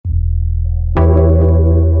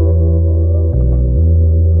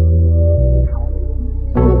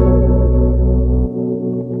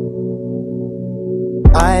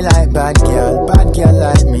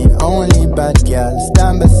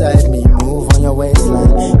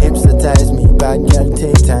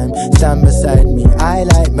stand beside me. I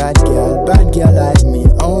like bad girl like me,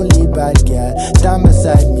 only bad girl. Stand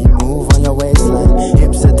beside me, move on your waistline,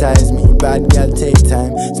 hypnotize me. Bad girl, take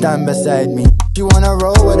time, stand beside me. She wanna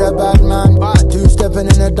roll with a bad man, two-stepping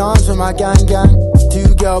in the dance with my gang.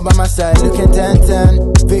 Two girl by my side, looking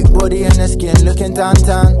 10-10. Big body in the skin, looking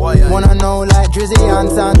tan-tan. Wanna know like Drizzy and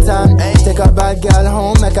Santan. Take a bad girl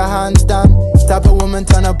home, make a handstand. Type of woman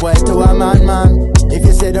turn a boy to a man. If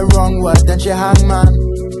you say the wrong word, then she hang man.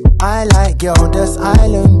 I like girl, that's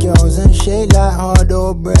island girls, and she like hard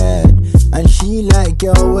or bread. And she like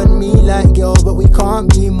girl, and me like girl, but we can't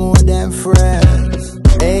be more than friends.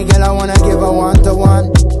 Hey girl, I wanna give a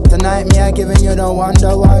one-to-one. Tonight me, I giving you the one.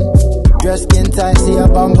 Dress skin tight, see a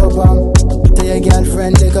bumper bum. Tell your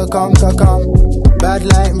girlfriend they could come. Bad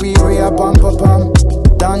like Riri, a bumper bum.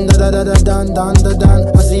 Dun.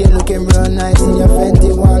 I see you looking real nice in your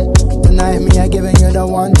Fenty one. Tonight me, I giving you the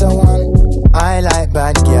one-to-one. I like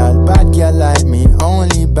bad girl like me,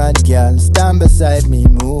 only bad girl. Stand beside me,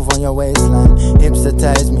 move on your waistline,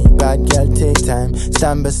 hypnotize me. Bad girl, take time,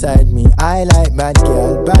 stand beside me. I like bad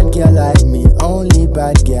girl like me, only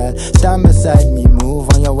bad girl. Stand beside me, move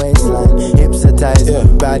on your waistline, hypnotize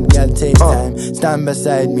me. Bad girl, take time, stand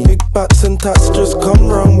beside me. Big bats and tats just come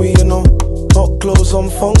round me, you know. Hot clothes on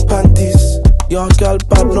funk panties. Your girl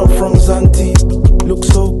bad, not from Zanti. Look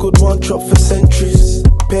so good, one drop for centuries.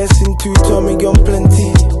 Piercing two, tell me you're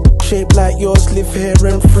plenty. Shape like yours, live here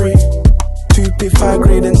rent free. 2P5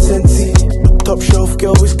 grade and Sensi. Top shelf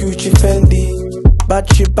girl with Gucci Fendi. Bad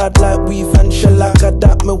shit bad like weave and shellac.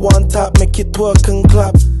 Adapt me one tap, make it work and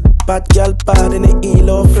clap. Bad girl bad in the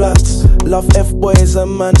ELO flats. Love F-boys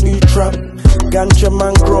and man who trap. Ganja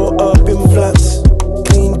man grow up in flats.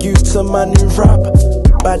 Clean youths a man who rap.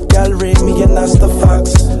 Bad girl rate me and that's the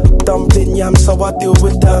facts. Dumpling yam so I deal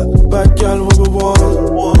with that. Bad girl what we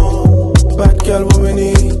want. Bad girl what we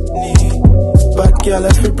need. Bad girl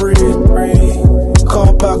if we breathe.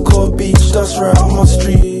 Car back, car beach, that's right on my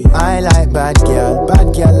street. I like bad girl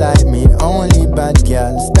like me, only bad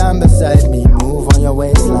girl. Stand beside me, move on your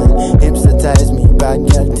waistline, hypnotize me. Bad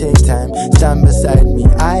girl, take time, stand beside me.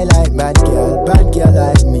 I like bad girl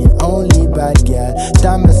like me, only bad girl.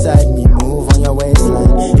 Stand beside me, move on your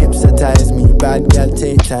waistline, hypnotize me. Bad girl,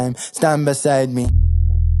 take time, stand beside me.